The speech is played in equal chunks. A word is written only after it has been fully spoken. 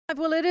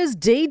Well, it is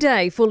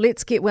D-Day for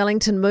Let's Get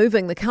Wellington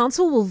Moving. The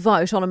council will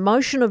vote on a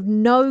motion of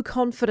no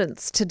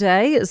confidence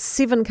today as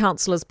 7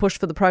 councillors push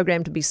for the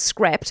program to be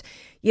scrapped.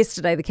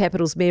 Yesterday, the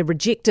capital's mayor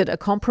rejected a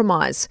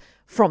compromise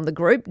from the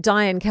group.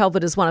 Diane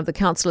Calvert is one of the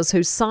councillors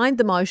who signed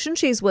the motion.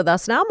 She's with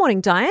us now.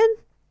 Morning, Diane.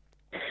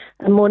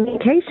 Morning,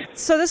 Kate.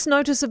 So this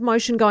notice of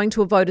motion going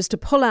to a vote is to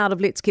pull out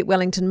of Let's Get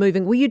Wellington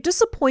Moving. Were you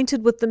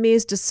disappointed with the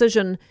mayor's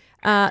decision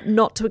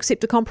not to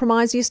accept a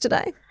compromise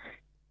yesterday?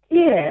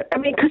 Yeah, I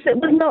mean, because it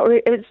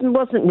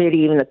wasn't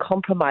really even a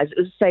compromise. It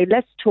was to say,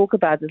 let's talk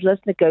about this,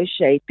 let's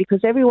negotiate, because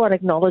everyone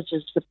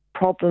acknowledges the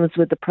problems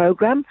with the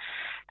program.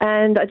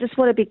 And I just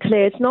want to be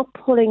clear, it's not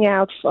pulling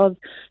out of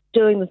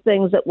doing the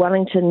things that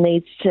Wellington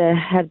needs to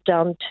have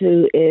done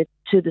to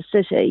the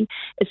city.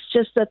 It's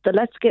just that the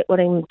Let's Get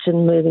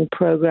Wellington Moving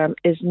program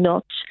is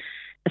not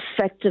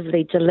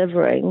effectively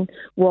delivering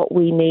what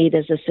we need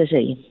as a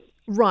city.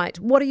 Right.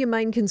 What are your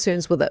main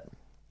concerns with it?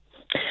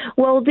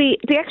 Well, the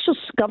actual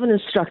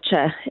governance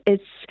structure,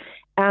 it's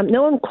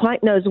no one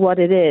quite knows what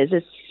it is.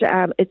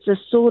 It's a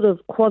sort of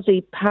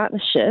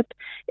quasi-partnership.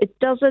 It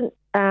doesn't.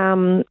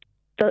 There's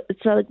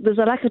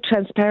a lack of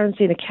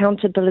transparency and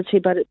accountability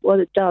about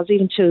what it does,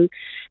 even to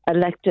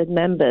elected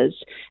members.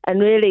 And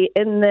really,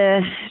 in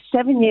the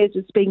 7 years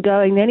it's been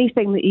going,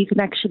 anything that you can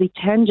actually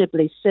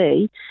tangibly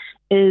see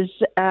is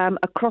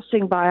a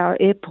crossing by our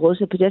airport,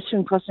 a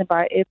pedestrian crossing by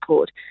our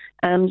airport,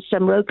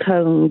 some road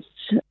cones,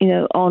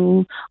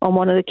 on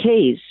one of the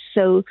quays.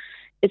 So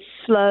it's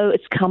slow,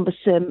 it's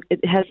cumbersome, it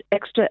has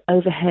extra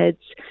overheads,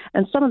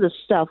 and some of the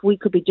stuff we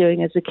could be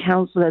doing as a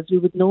council as we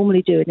would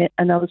normally do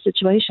in other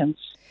situations.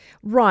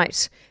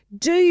 Right.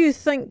 Do you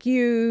think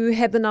you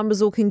have the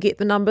numbers or can get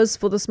the numbers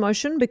for this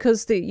motion?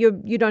 Because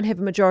you don't have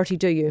a majority,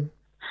 do you?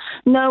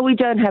 No, we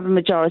don't have a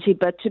majority,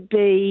 but to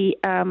be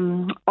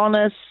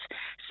honest,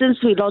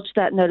 since we lodged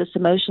that notice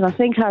of motion, I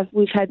think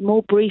we've had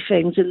more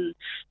briefings in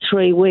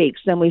 3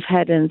 weeks than we've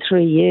had in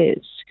 3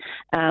 years.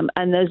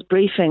 And those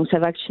briefings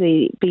have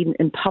actually been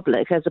in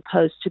public as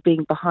opposed to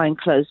being behind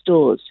closed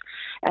doors.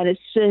 And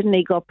it's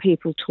certainly got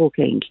people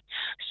talking.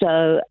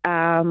 So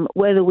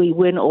whether we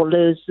win or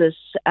lose this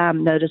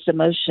notice of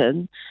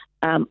motion,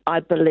 I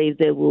believe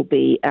there will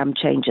be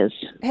changes.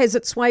 Has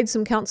it swayed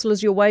some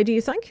councillors your way, do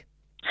you think?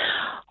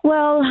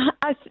 Well,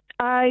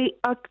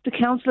 the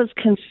councillors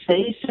can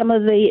see some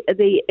of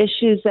the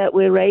issues that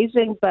we're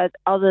raising, but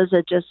others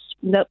are just,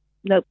 nope,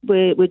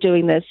 we're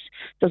doing this.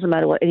 Doesn't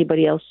matter what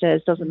anybody else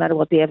says. Doesn't matter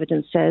what the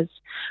evidence says.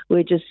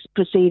 We're just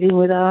proceeding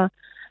with our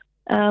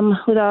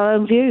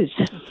own views.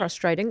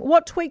 Frustrating.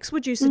 What tweaks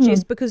would you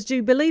suggest? Because do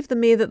you believe the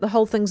mayor that the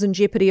whole thing's in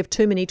jeopardy if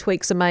too many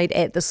tweaks are made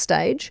at this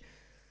stage?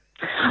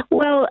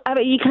 Well, I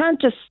mean, you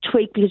can't just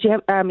tweak because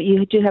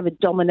you do have a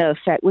domino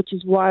effect, which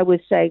is why we're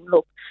saying,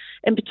 look,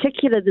 in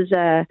particular, there's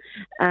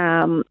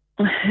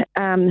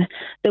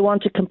they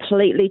want to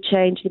completely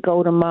change the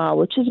Golden Mile,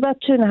 which is about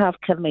 2.5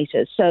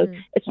 kilometres. So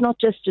it's not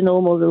just a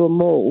normal little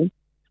mall.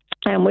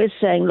 And we're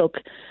saying, look,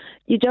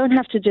 you don't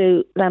have to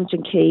do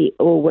Lambton Quay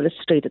or Willis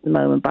Street at the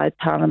moment by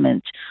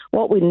Parliament.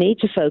 What we need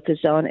to focus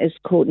on is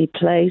Courtney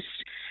Place,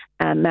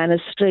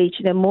 Manor Street,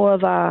 more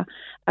of our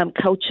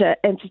culture,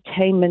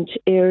 entertainment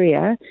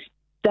area.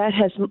 That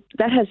has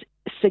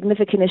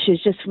significant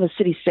issues just from a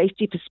city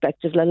safety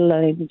perspective, let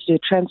alone anything to do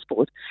with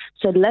transport.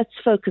 So let's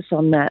focus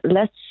on that.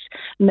 Let's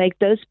make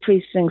those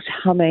precincts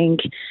humming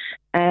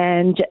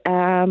and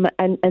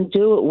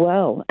do it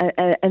well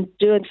and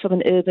do it from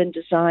an urban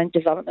design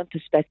development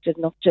perspective,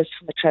 not just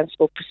from a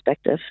transport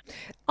perspective.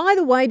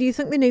 Either way, do you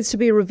think there needs to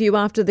be a review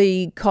after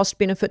the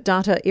cost-benefit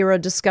data error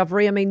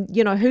discovery? I mean,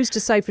 who's to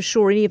say for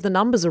sure any of the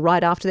numbers are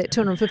right after that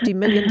 $250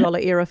 million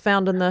error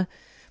found in the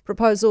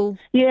proposal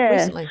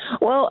recently?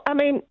 Well, I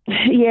mean,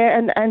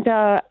 and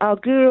our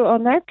guru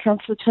on that,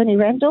 Councillor Tony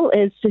Randall,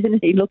 is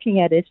certainly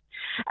looking at it.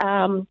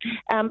 But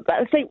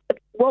I think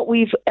what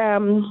we've,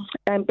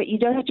 but you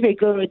don't have to be a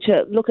guru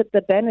to look at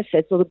the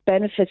benefits or the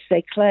benefits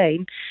they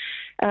claim.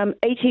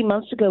 18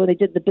 months ago when they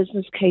did the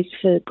business case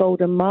for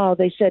Golden Mile,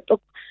 they said,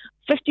 look,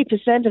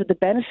 50% of the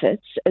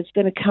benefits is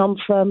going to come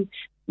from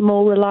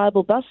more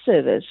reliable bus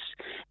service.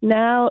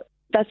 Now,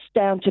 that's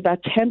down to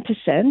about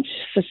 10%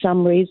 for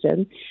some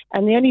reason.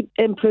 And the only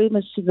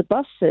improvements to the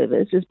bus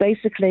service is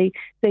basically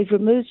they've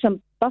removed some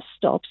bus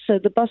stops so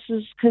the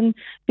buses can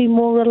be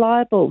more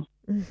reliable.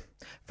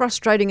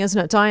 Frustrating,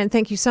 isn't it? Diane,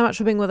 thank you so much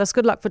for being with us.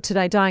 Good luck for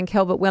today. Diane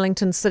Calvert,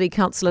 Wellington City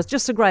Councillor.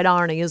 Just a great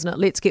irony, isn't it?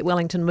 Let's get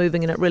Wellington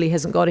moving, and it really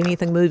hasn't got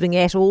anything moving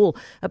at all,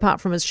 apart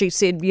from, as she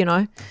said,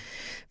 a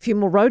few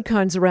more road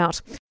cones are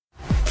out.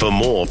 For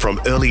more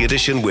from Early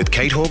Edition with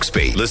Kate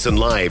Hawkesby, listen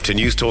live to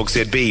News Talk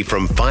ZB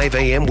from 5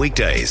 a.m.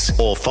 weekdays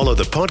or follow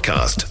the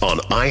podcast on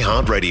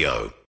iHeartRadio.